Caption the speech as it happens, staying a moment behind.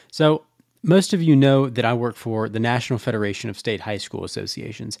So, most of you know that I work for the National Federation of State High School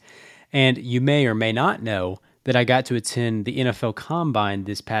Associations, and you may or may not know that I got to attend the NFL Combine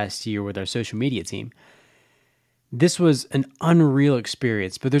this past year with our social media team. This was an unreal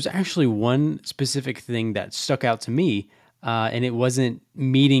experience, but there's actually one specific thing that stuck out to me, and it wasn't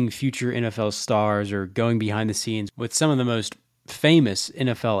meeting future NFL stars or going behind the scenes with some of the most famous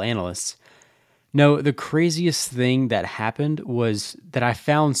NFL analysts. No, the craziest thing that happened was that I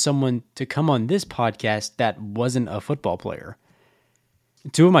found someone to come on this podcast that wasn't a football player.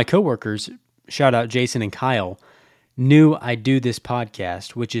 Two of my coworkers, shout out Jason and Kyle, knew I do this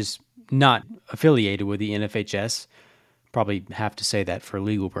podcast, which is not affiliated with the NFHS. Probably have to say that for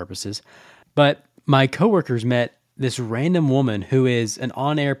legal purposes. But my coworkers met this random woman who is an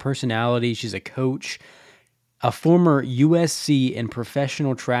on-air personality. She's a coach, a former USC and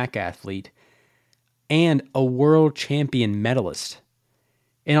professional track athlete, and a world champion medalist.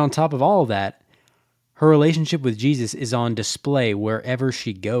 And on top of all of that, her relationship with Jesus is on display wherever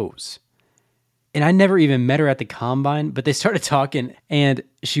she goes. And I never even met her at the Combine, but they started talking, and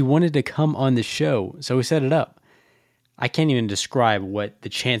she wanted to come on the show, so we set it up. I can't even describe what the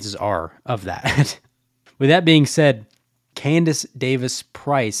chances are of that. With that being said, Candice Davis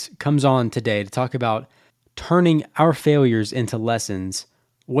Price comes on today to talk about turning our failures into lessons,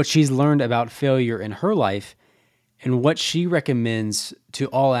 what she's learned about failure in her life, and what she recommends to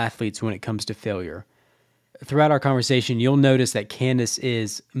all athletes when it comes to failure. Throughout our conversation, you'll notice that Candice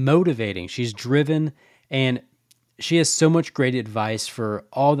is motivating. She's driven, and she has so much great advice for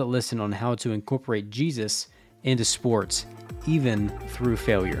all that listen on how to incorporate Jesus into sports, even through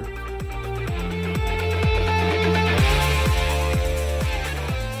failure.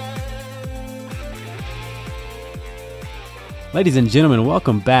 Ladies and gentlemen,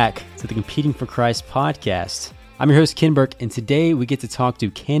 welcome back to the Competing for Christ podcast. I'm your host, Ken Burke, and today we get to talk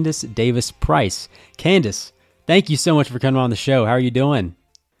to Candice Davis Price. Candice, thank you so much for coming on the show. How are you doing?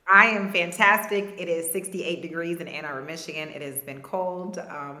 I am fantastic. It is 68 degrees in Ann Arbor, Michigan. It has been cold,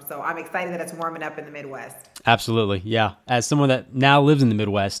 so I'm excited that it's warming up in the Midwest. Absolutely, yeah. As someone that now lives in the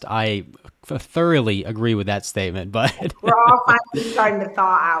Midwest, I thoroughly agree with that statement. But we're all finally starting to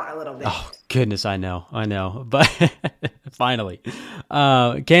thaw out a little bit. Oh, goodness, I know. But finally.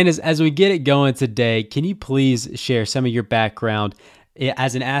 Candice, as we get it going today, can you please share some of your background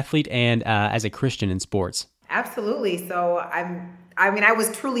as an athlete and as a Christian in sports? Absolutely. So I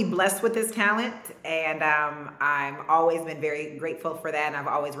was truly blessed with this talent, and I've always been very grateful for that, and I've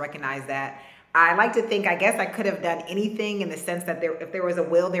always recognized that. I like to think, I guess I could have done anything in the sense that if there was a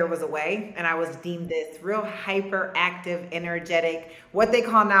will, there was a way, and I was deemed this real hyperactive, energetic, what they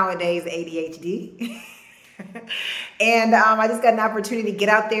call nowadays ADHD. And I just got an opportunity to get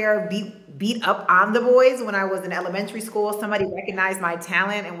out there, beat up on the boys when I was in elementary school. Somebody recognized my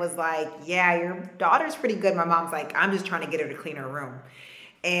talent and was like, yeah, your daughter's pretty good. My mom's like, I'm just trying to get her to clean her room.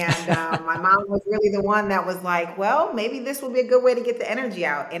 And my mom was really the one that was like, well, maybe this will be a good way to get the energy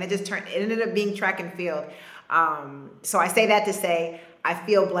out. And it ended up being track and field. So I say that to say, I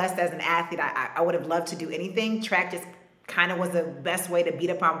feel blessed as an athlete. I would have loved to do anything. Track just kind of was the best way to beat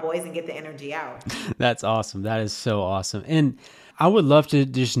up on boys and get the energy out. That's awesome. That is so awesome. And I would love to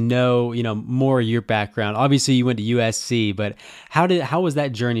just know, more of your background. Obviously you went to USC, but how was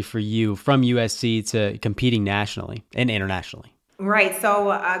that journey for you from USC to competing nationally and internationally? Right.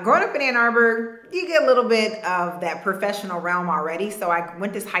 So growing up in Ann Arbor, you get a little bit of that professional realm already. So I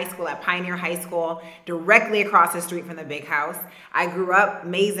went to high school at Pioneer High School, directly across the street from the big house. I grew up,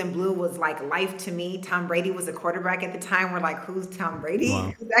 maize and blue was like life to me. Tom Brady was a quarterback at the time. We're like, who's Tom Brady?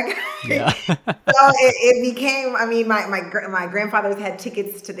 Wow. That guy? Yeah. So it became, my grandfather's had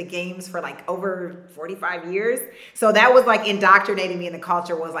tickets to the games for like over 45 years. So that was like indoctrinating me in the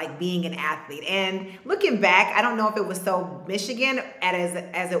culture, was like being an athlete. And looking back, I don't know if it was so Michigan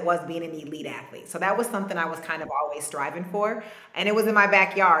as it was being an elite athlete. So that was something I was kind of always striving for. And it was in my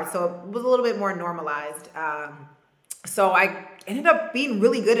backyard. So it was a little bit more normalized. So I ended up being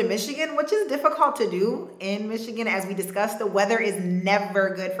really good in Michigan, which is difficult to do in Michigan. As we discussed, the weather is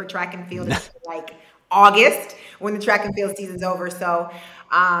never good for track and field until like August when the track and field season's over. So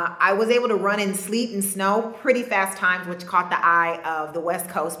I was able to run in sleet and snow, pretty fast times, which caught the eye of the West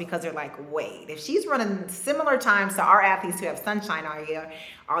Coast, because they're like, wait, if she's running similar times to our athletes who have sunshine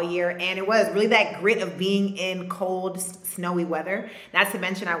all year, and it was really that grit of being in cold, snowy weather. Not to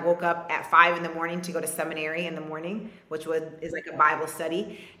mention, I woke up at 5 a.m. to go to seminary in the morning, which is like a Bible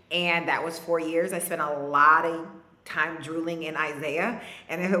study, and that was 4 years. I spent a lot of time drooling in Isaiah.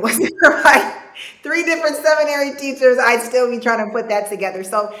 And if it wasn't for like three different seminary teachers, I'd still be trying to put that together.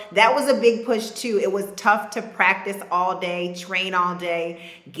 So that was a big push too. It was tough to practice all day, train all day,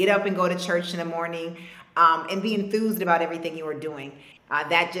 get up and go to church in the morning, and be enthused about everything you were doing.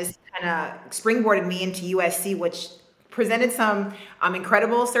 That just kind of springboarded me into USC, which presented some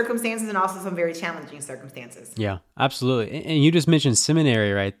incredible circumstances and also some very challenging circumstances. Yeah, absolutely. And you just mentioned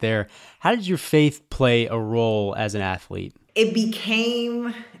seminary right there. How did your faith play a role as an athlete? It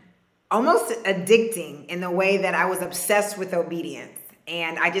became almost addicting in the way that I was obsessed with obedience.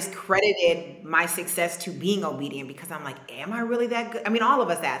 And I just credited my success to being obedient because I'm like, am I really that good? I mean, all of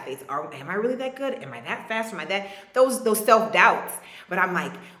us athletes are, am I really that good? Am I that fast? Am I that? Those self-doubts. But I'm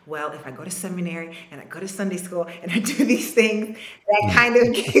like, well, if I go to seminary and I go to Sunday school and I do these things, that kind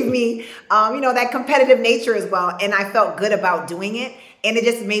of gave me, that competitive nature as well. And I felt good about doing it. And it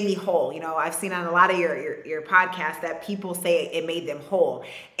just made me whole. I've seen on a lot of your podcasts that people say it made them whole.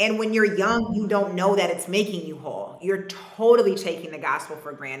 And when you're young, you don't know that it's making you whole. You're totally taking the gospel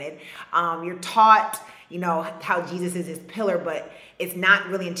for granted. You're taught, how Jesus is his pillar, but it's not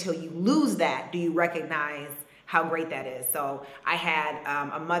really until you lose that do you recognize how great that is. So I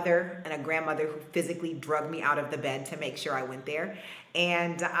had a mother and a grandmother who physically drugged me out of the bed to make sure I went there.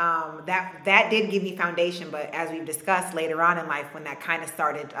 And that did give me foundation. But as we've discussed later on in life, when that kind of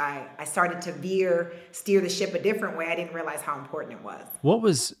started, I started to steer the ship a different way. I didn't realize how important it was. What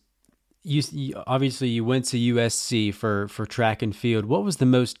was, you obviously you went to USC for track and field. What was the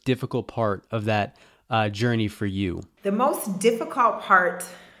most difficult part of that journey for you? The most difficult part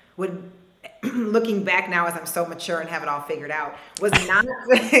would, looking back now as I'm so mature and have it all figured out, wasn't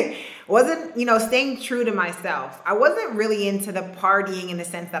staying true to myself. I wasn't really into the partying in the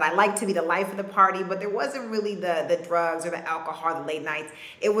sense that I like to be the life of the party, but there wasn't really the drugs or the alcohol, the late nights.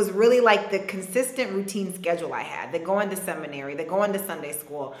 It was really like the consistent routine schedule I had, the going to seminary, the going to Sunday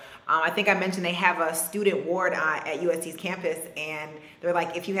school. I think I mentioned they have a student ward at USC's campus, and they're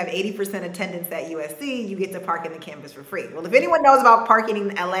like, if you have 80% attendance at USC, you get to park in the campus for free. Well, if anyone knows about parking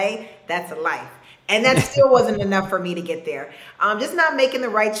in LA, that's a life. And that still wasn't enough for me to get there. Just not making the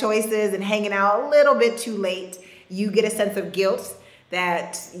right choices and hanging out a little bit too late. You get a sense of guilt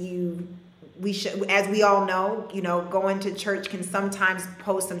that we should, as we all know, going to church can sometimes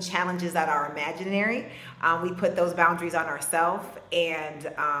pose some challenges that are imaginary. We put those boundaries on ourselves,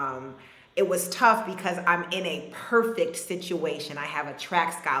 and it was tough because I'm in a perfect situation. I have a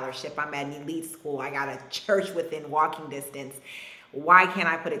track scholarship. I'm at an elite school. I got a church within walking distance. Why can't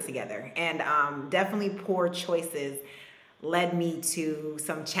I put it together? And definitely poor choices led me to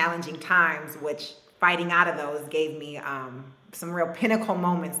some challenging times, which fighting out of those gave me some real pinnacle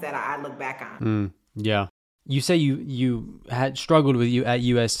moments that I look back on. Yeah. You say you had struggled with you at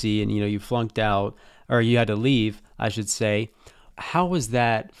USC and, you flunked out, or you had to leave, I should say. How was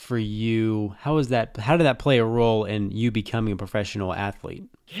that for you? How did that play a role in you becoming a professional athlete?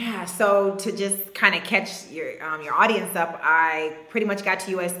 Yeah, so to just kind of catch your audience up, I pretty much got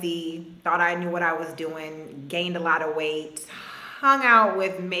to USC, thought I knew what I was doing, gained a lot of weight, hung out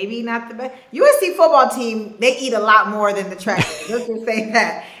with maybe not the best. USC football team, they eat a lot more than the track. Let's just say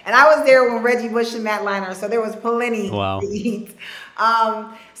that. And I was there when Reggie Bush and Matt Leinart, so there was plenty to eat.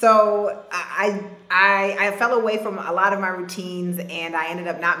 So I fell away from a lot of my routines, and I ended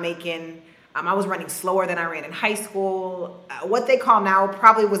up not making. I was running slower than I ran in high school. What they call now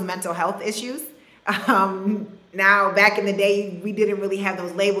probably was mental health issues. Now, back in the day, we didn't really have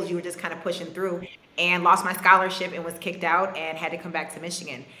those labels. You were just kind of pushing through, and lost my scholarship and was kicked out and had to come back to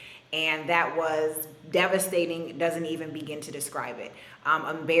Michigan. And that was devastating. It doesn't even begin to describe it.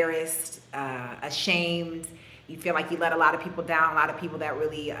 Embarrassed, ashamed. You feel like you let a lot of people down, a lot of people that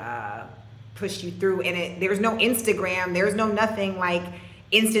really pushed you through. And there's no Instagram. There's no nothing like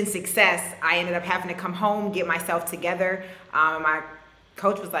instant success. I ended up having to come home, get myself together. My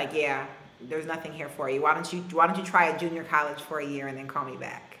coach was like, yeah, there's nothing here for you. Why don't you try a junior college for a year and then call me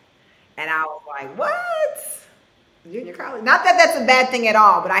back? And I was like, what? Junior college? Not that that's a bad thing at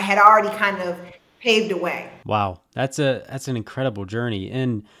all, but I had already kind of paved the way. Wow. That's an incredible journey.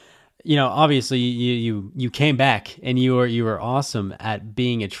 And obviously you came back and you were awesome at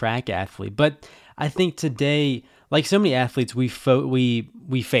being a track athlete. But I think today, like so many athletes, we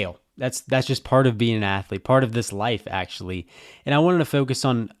fail. That's just part of being an athlete, part of this life, actually. And I wanted to focus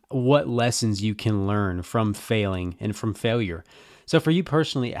on what lessons you can learn from failing and from failure. So for you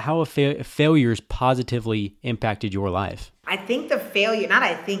personally, how have failures positively impacted your life? I think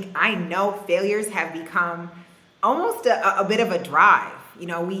I know failures have become almost a bit of a drive.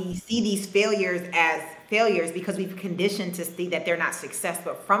 We see these failures as failures because we've conditioned to see that they're not success,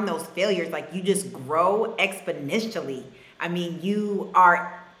 but from those failures, like you just grow exponentially. I mean, you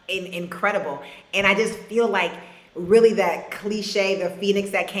are incredible. And I just feel like really that cliche, the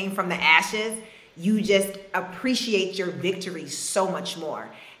phoenix that came from the ashes, you just appreciate your victory so much more.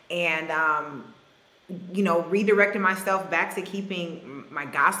 And, redirecting myself back to keeping my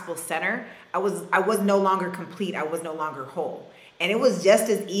gospel center, I was no longer complete. I was no longer whole. And it was just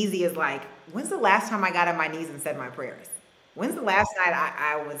as easy as like, when's the last time I got on my knees and said my prayers? When's the last night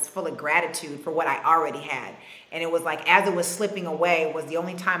I was full of gratitude for what I already had? And it was like, as it was slipping away was the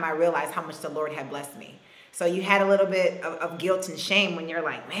only time I realized how much the Lord had blessed me. So you had a little bit of guilt and shame when you're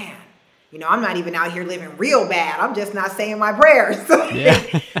like, man, I'm not even out here living real bad. I'm just not saying my prayers.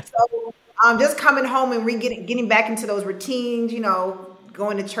 Yeah. So just coming home and getting back into those routines,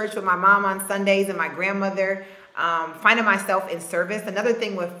 going to church with my mom on Sundays and my grandmother, finding myself in service. Another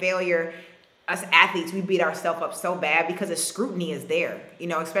thing with failure, us athletes, we beat ourselves up so bad because the scrutiny is there,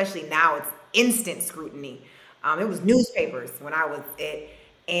 especially now it's instant scrutiny. It was newspapers when I was it.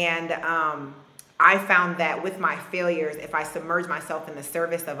 And I found that with my failures, if I submerge myself in the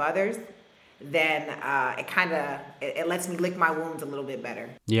service of others, then it lets me lick my wounds a little bit better.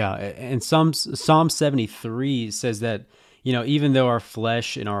 Yeah, and Psalm 73 says that, even though our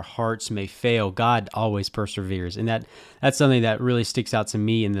flesh and our hearts may fail, God always perseveres, and that's something that really sticks out to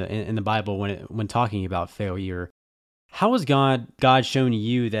me in the Bible when talking about failure. How has God shown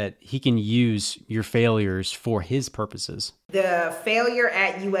you that He can use your failures for His purposes? The failure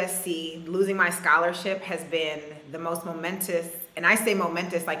at USC, losing my scholarship, has been the most momentous, and I say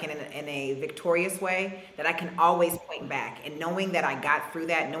momentous like in a victorious way, that I can always point back. And knowing that I got through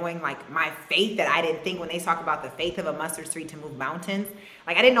that, knowing like my faith that I didn't think, when they talk about the faith of a mustard seed to move mountains,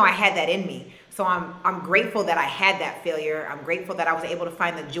 like I didn't know I had that in me. So I'm grateful that I had that failure. I'm grateful that I was able to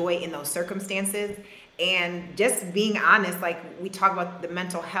find the joy in those circumstances. And just being honest, like we talk about the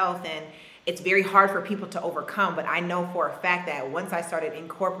mental health, and it's very hard for people to overcome. But I know for a fact that once I started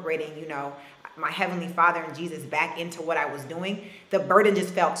incorporating, my Heavenly Father and Jesus back into what I was doing, the burden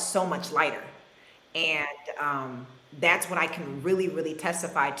just felt so much lighter. And that's what I can really, really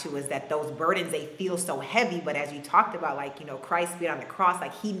testify to, is that those burdens, they feel so heavy. But as you talked about, like, Christ being on the cross,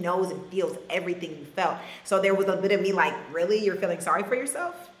 like He knows and feels everything you felt. So there was a bit of me like, really? You're feeling sorry for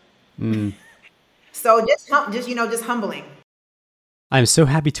yourself? Mm. So just humbling. I'm so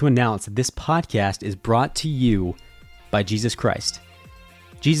happy to announce that this podcast is brought to you by Jesus Christ.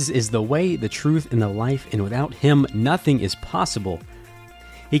 Jesus is the way, the truth, and the life, and without Him, nothing is possible.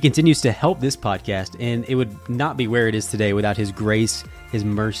 He continues to help this podcast, and it would not be where it is today without His grace, His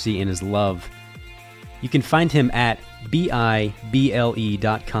mercy, and His love. You can find Him at bible.com,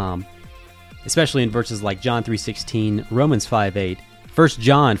 especially in verses like John 3:16, Romans 5:8, 1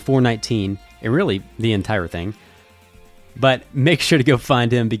 John 4:19, and really the entire thing. But make sure to go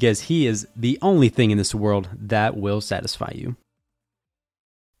find Him, because He is the only thing in this world that will satisfy you.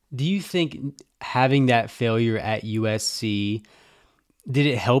 Do you think having that failure at USC, did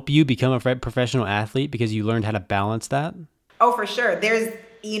it help you become a professional athlete because you learned how to balance that? Oh, for sure. There's,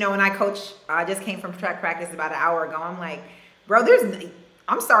 when I coach, I just came from track practice about an hour ago. I'm like, bro,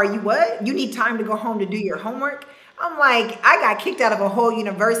 I'm sorry, you what? You need time to go home to do your homework? I'm like, I got kicked out of a whole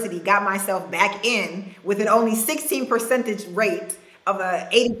university, got myself back in with an only 16% rate of a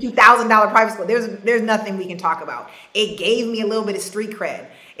 $82,000 private school. There's nothing we can talk about. It gave me a little bit of street cred.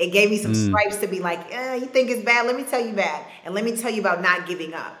 It gave me some stripes to be like, you think it's bad? Let me tell you bad. And let me tell you about not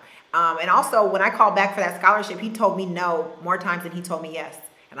giving up. And also, when I called back for that scholarship, He told me no more times than He told me yes.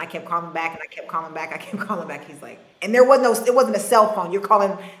 And I kept calling back, and I kept calling back. I kept calling back. He's like, and it wasn't a cell phone. You're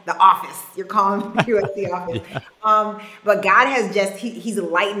calling the office. You're calling the USC office. Yeah. But God has He's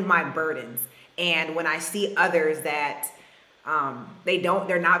lightened my burdens. And when I see others that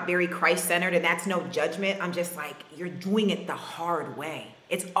they're not very Christ-centered, and that's no judgment, I'm just like, you're doing it the hard way.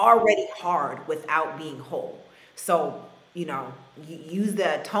 It's already hard without being whole. So, use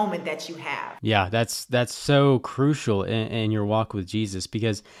the atonement that you have. Yeah, that's so crucial in your walk with Jesus,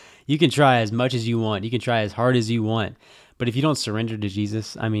 because you can try as much as you want. You can try as hard as you want. But if you don't surrender to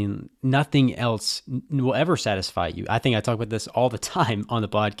Jesus, I mean, nothing else will ever satisfy you. I think I talk about this all the time on the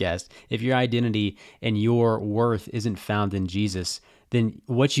podcast. If your identity and your worth isn't found in Jesus, then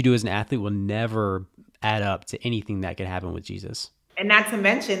what you do as an athlete will never add up to anything that could happen with Jesus. And not to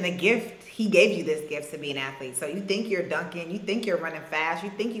mention the gift, He gave you this gift to be an athlete. So you think you're dunking, you think you're running fast, you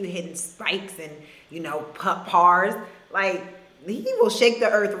think you're hitting spikes and, pars. Like, He will shake the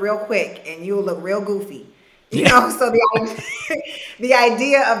earth real quick and you'll look real goofy. So the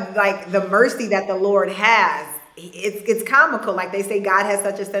idea of like the mercy that the Lord has it's comical. Like they say, God has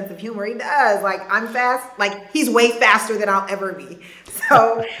such a sense of humor. He does. Like I'm fast. Like he's way faster than I'll ever be.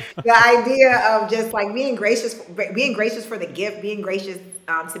 So the idea of just like being gracious for the gift, being gracious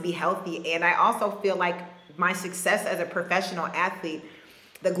to be healthy, and I also feel like my success as a professional athlete,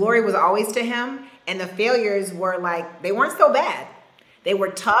 the glory was always to him, and the failures were like they weren't so bad. They were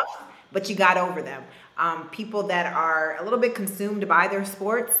tough, but you got over them. People that are a little bit consumed by their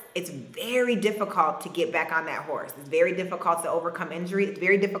sports, it's very difficult to get back on that horse. It's very difficult to overcome injury. It's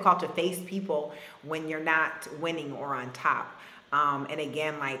very difficult to face people when you're not winning or on top. And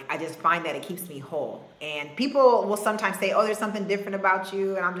again, like I just find that it keeps me whole. And people will sometimes say, "Oh, there's something different about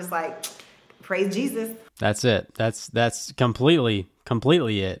you," and I'm just like, "Praise Jesus." That's it. That's completely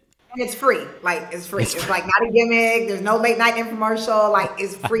it. And it's free. Like it's free. It's like not a gimmick. There's no late night infomercial. Like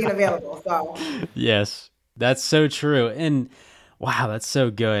it's free and available. So Yes, that's so true. And wow, that's so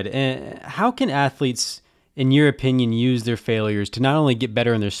good. And how can athletes, in your opinion, use their failures to not only get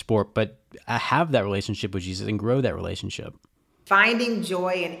better in their sport, but have that relationship with Jesus and grow that relationship? finding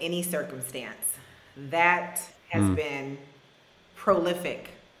joy in any circumstance, that has been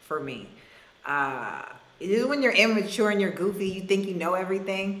prolific for me. It is when you're immature and you're goofy, you think you know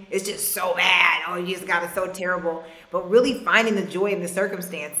everything. It's just so bad. Oh, you just got it so terrible. But really finding the joy in the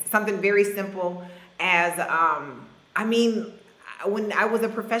circumstance, something very simple as, when I was a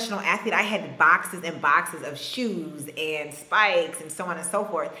professional athlete, I had boxes and boxes of shoes and spikes and so on and so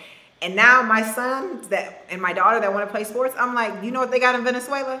forth. And now my sons and my daughter that want to play sports, I'm like, you know what they got in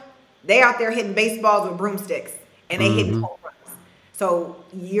Venezuela? They out there hitting baseballs with broomsticks and they hitting home runs. So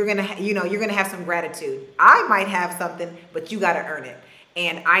you're gonna have some gratitude. I might have something, but you got to earn it.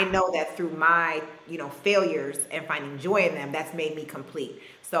 And I know that through my failures and finding joy in them, that's made me complete.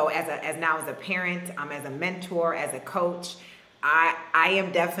 So as a parent, as a mentor, as a coach, I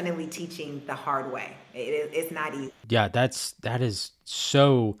am definitely teaching the hard way. It's not easy. Yeah, that is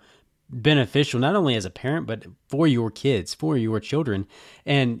so beneficial, not only as a parent, but for your kids, for your children.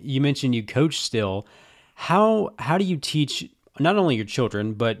 And you mentioned you coach still. How do you teach not only your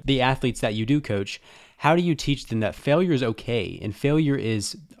children, but the athletes that you do coach? How do you teach them that failure is okay and failure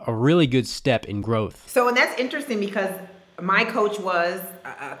is a really good step in growth? So, and that's interesting because my coach was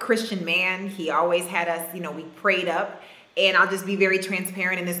a Christian man. He always had us, we prayed up. And I'll just be very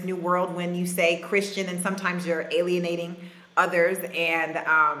transparent in this new world when you say Christian and sometimes you're alienating others. And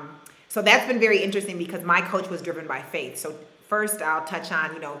so that's been very interesting because my coach was driven by faith. So first I'll touch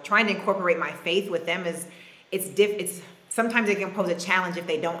on, trying to incorporate my faith with them it's sometimes it can pose a challenge if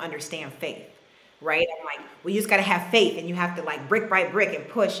they don't understand faith, right? I'm like, well, you just got to have faith and you have to like brick by brick and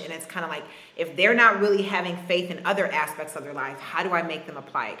push. And it's kind of like, if they're not really having faith in other aspects of their life, how do I make them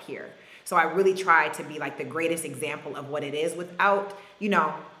apply it here? So I really try to be like the greatest example of what it is without,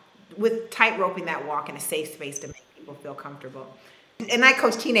 with tightroping that walk in a safe space to make people feel comfortable. And I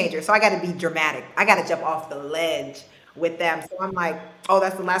coach teenagers, so I got to be dramatic. I got to jump off the ledge with them. So I'm like, oh,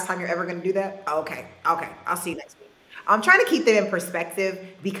 that's the last time you're ever going to do that? Okay. I'll see you next week. I'm trying to keep them in perspective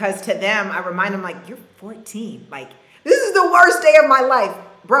because to them, I remind them like, you're 14. Like, this is the worst day of my life.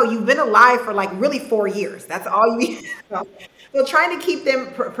 Bro, you've been alive for like really 4 years. That's all you need. So trying to keep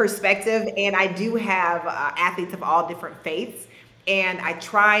them perspective. And I do have athletes of all different faiths. And I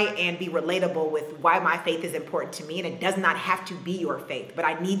try and be relatable with why my faith is important to me. And it does not have to be your faith. But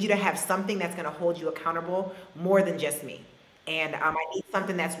I need you to have something that's going to hold you accountable more than just me. And I need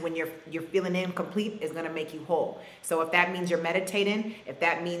something that's when you're feeling incomplete is going to make you whole. So if that means you're meditating, if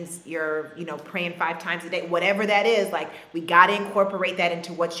that means you're, praying 5 times a day, whatever that is, like we got to incorporate that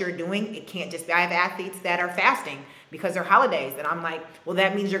into what you're doing. It can't just be, I have athletes that are fasting because they're holidays. And I'm like, well,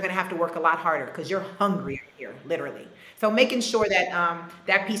 that means you're going to have to work a lot harder because you're hungry here, literally. So making sure that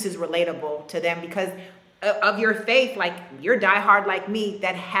that piece is relatable to them because of your faith, like you're diehard like me,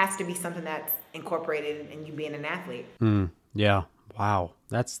 that has to be something that's incorporated in you being an athlete. Yeah. Wow.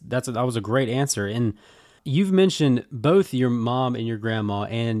 That was a great answer. And you've mentioned both your mom and your grandma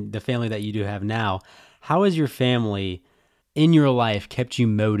and the family that you do have now. How has your family in your life kept you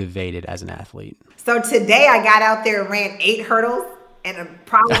motivated as an athlete? So today I got out there and ran 8 hurdles and I'm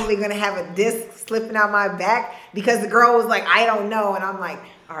probably going to have a disc slipping out my back because the girl was like, I don't know. And I'm like,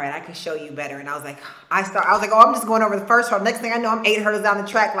 all right, I can show you better. And I was like, oh, I'm just going over the first hurdle. Next thing I know, I'm 8 hurdles down the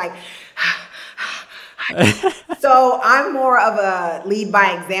track. Like, so I'm more of a lead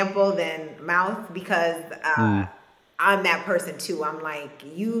by example than mouth because I'm that person too. I'm like,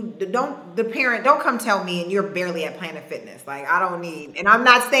 don't come tell me and you're barely at Planet Fitness. Like I don't need, and I'm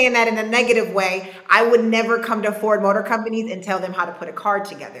not saying that in a negative way. I would never come to Ford Motor Companies and tell them how to put a car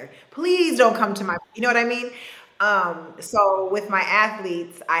together. Please don't come to you know what I mean? So with my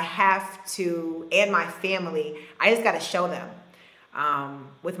athletes, I have to, and my family, I just got to show them.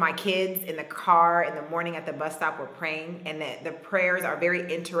 With my kids in the car in the morning at the bus stop, we're praying, and the prayers are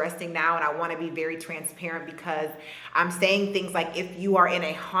very interesting now. And I want to be very transparent because I'm saying things like, if you are in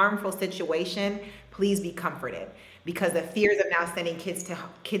a harmful situation, please be comforted, because the fears of now sending kids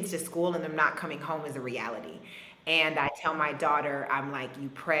to school and them not coming home is a reality. And I tell my daughter, I'm like, you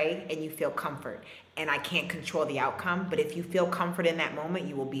pray and you feel comfort. And I can't control the outcome, but if you feel comfort in that moment,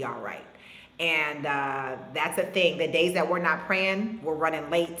 you will be all right. And that's a thing. The days that we're not praying, we're running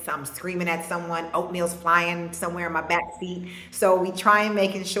late. So I'm screaming at someone, oatmeal's flying somewhere in my back seat. So we try and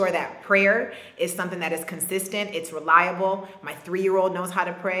making sure that prayer is something that is consistent. It's reliable. My 3-year-old knows how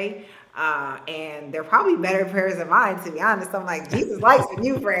to pray. And they're probably better prayers than mine, to be honest. I'm like, Jesus likes when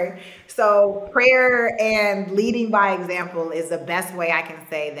you pray. So prayer and leading by example is the best way I can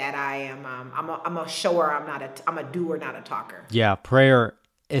say that I am. I'm a shower. I'm a doer, not a talker. Yeah, prayer,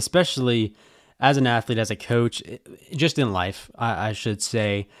 especially as an athlete, as a coach, just in life, I should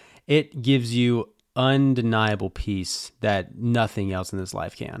say, it gives you undeniable peace that nothing else in this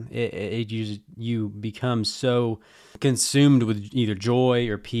life can. You become so consumed with either joy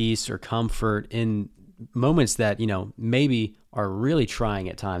or peace or comfort in moments that, maybe are really trying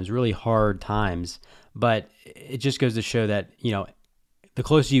at times, really hard times. But it just goes to show that, the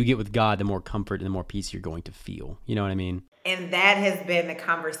closer you get with God, the more comfort and the more peace you're going to feel. You know what I mean? And that has been the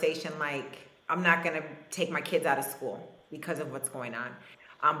conversation. Like, I'm not going to take my kids out of school because of what's going on.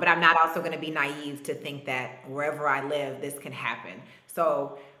 But I'm not also going to be naive to think that wherever I live, this can happen.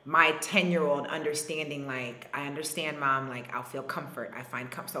 So my 10-year-old understanding, like, I understand, Mom, like, I'll feel comfort. I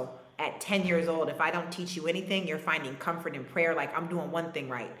find comfort. So at 10 years old, if I don't teach you anything, you're finding comfort in prayer. Like, I'm doing one thing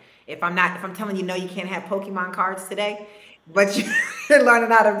right. If I'm telling you, no, you can't have Pokemon cards today, but you're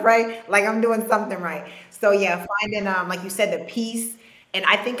learning how to pray, like, I'm doing something right. So yeah, finding, like you said, the peace. And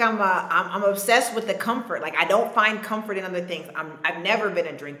I think I'm obsessed with the comfort. Like, I don't find comfort in other things. I've never been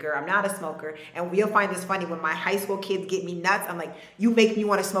a drinker. I'm not a smoker. And you'll find this funny, when my high school kids get me nuts, I'm like, you make me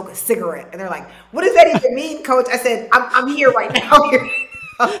want to smoke a cigarette. And they're like, what does that even mean, Coach? I said, I'm here right now.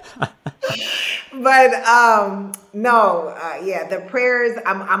 But no, yeah, the prayers.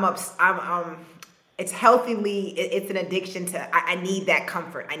 It's healthily. It's an addiction to. I need that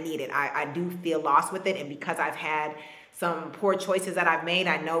comfort. I need it. I do feel lost with it, and because I've had some poor choices that I've made,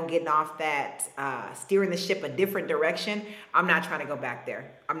 I know getting off that, steering the ship a different direction, I'm not trying to go back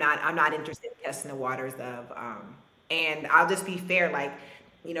there. I'm not interested in testing the waters of, and I'll just be fair, like,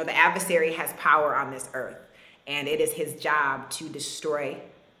 the adversary has power on this earth, and it is his job to destroy,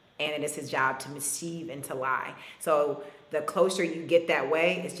 and it is his job to deceive and to lie. So the closer you get that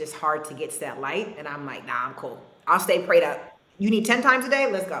way, it's just hard to get to that light, and I'm like, nah, I'm cool. I'll stay prayed up. You need 10 times a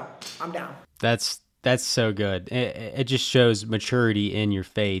day? Let's go. I'm down. That's so good. It just shows maturity in your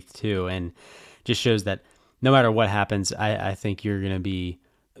faith too, and just shows that no matter what happens, I think you're going to be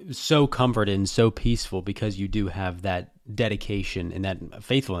so comforted and so peaceful because you do have that dedication and that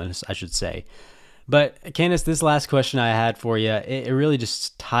faithfulness, I should say. But Candice, this last question I had for you, it really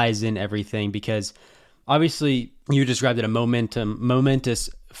just ties in everything, because obviously you described it a momentous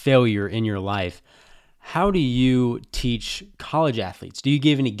failure in your life. How do you teach college athletes? Do you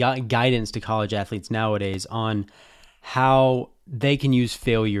give any guidance to college athletes nowadays on how they can use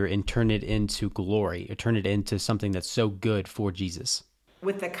failure and turn it into glory, or turn it into something that's so good for Jesus?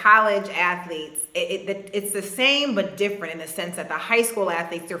 With the college athletes, it's the same but different in the sense that the high school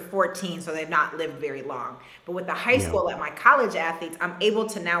athletes, they're 14, so they've not lived very long. But with the high school, at my college athletes, I'm able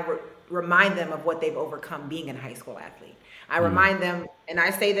to now remind them of what they've overcome being a high school athlete. I remind them, and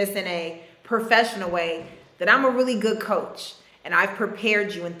I say this in a professional way, that I'm a really good coach, and I've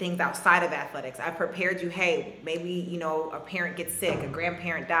prepared you in things outside of athletics. I've prepared you, hey, maybe, a parent gets sick, a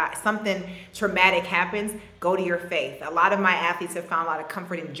grandparent dies, something traumatic happens, go to your faith. A lot of my athletes have found a lot of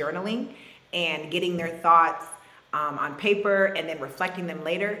comfort in journaling and getting their thoughts on paper and then reflecting them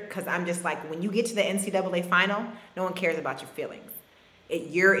later, because I'm just like, when you get to the NCAA final, no one cares about your feelings.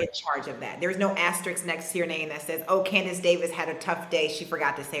 You're in charge of that. There's no asterisk next to your name that says, oh, Candice Davis had a tough day, she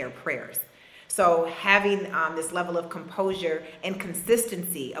forgot to say her prayers. So having this level of composure and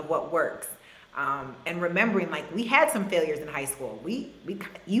consistency of what works, and remembering, like, we had some failures in high school.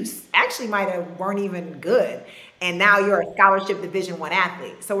 You actually might have weren't even good, and now you're a scholarship Division I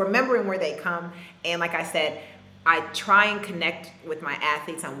athlete. So remembering where they come, and like I said, I try and connect with my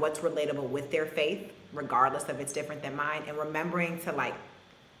athletes on what's relatable with their faith, regardless if it's different than mine, and remembering to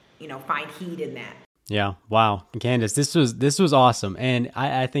find heed in that. Yeah. Wow. Candice, this was awesome. And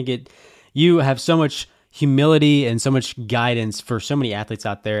I think you have so much humility and so much guidance for so many athletes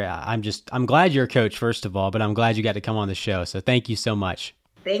out there. I'm glad you're a coach, first of all, but I'm glad you got to come on the show. So thank you so much.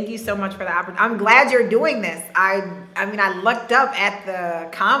 Thank you so much for the opportunity. I'm glad you're doing this. I mean, I looked up at the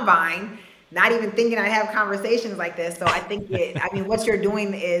combine, not even thinking I'd have conversations like this. So I think what you're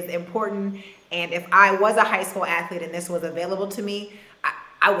doing is important. And if I was a high school athlete and this was available to me,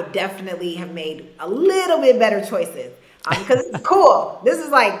 I would definitely have made a little bit better choices. Because it's cool. This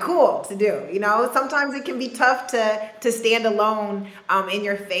is like cool to do. Sometimes it can be tough to stand alone in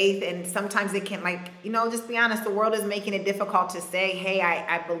your faith. And sometimes it can just be honest. The world is making it difficult to say, hey,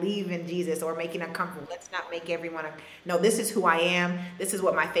 I believe in Jesus, or making it uncomfortable. Let's not make everyone, no, this is who I am. This is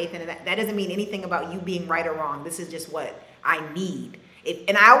what my faith in. That doesn't mean anything about you being right or wrong. This is just what I need.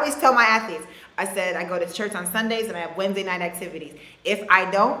 And I always tell my athletes, I said, I go to church on Sundays and I have Wednesday night activities. If I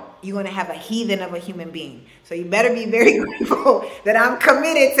don't, you're going to have a heathen of a human being. So you better be very grateful that I'm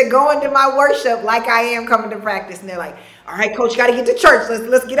committed to going to my worship like I am coming to practice. And they're like, all right, coach, got to get to church.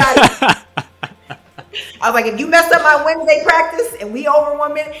 Let's get out of here. I was like, if you mess up my Wednesday practice and we over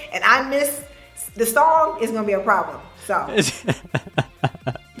 1 minute and I miss the song, it's going to be a problem. So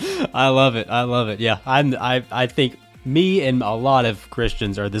I love it. Yeah. I think me and a lot of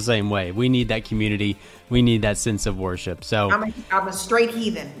Christians are the same way. We need that community. We need that sense of worship. So I'm a straight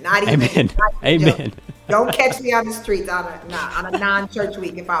heathen. Not even. Amen. Amen. Don't catch me on the streets on a non-church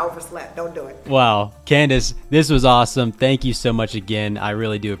week if I overslept. Don't do it. Wow. Candice, this was awesome. Thank you so much again. I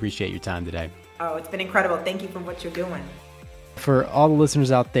really do appreciate your time today. Oh, it's been incredible. Thank you for what you're doing. For all the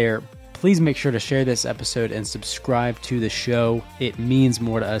listeners out there, please make sure to share this episode and subscribe to the show. It means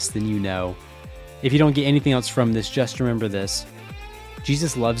more to us than you know. If you don't get anything else from this, just remember this.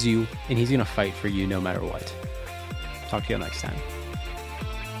 Jesus loves you, and he's going to fight for you no matter what. Talk to you next time.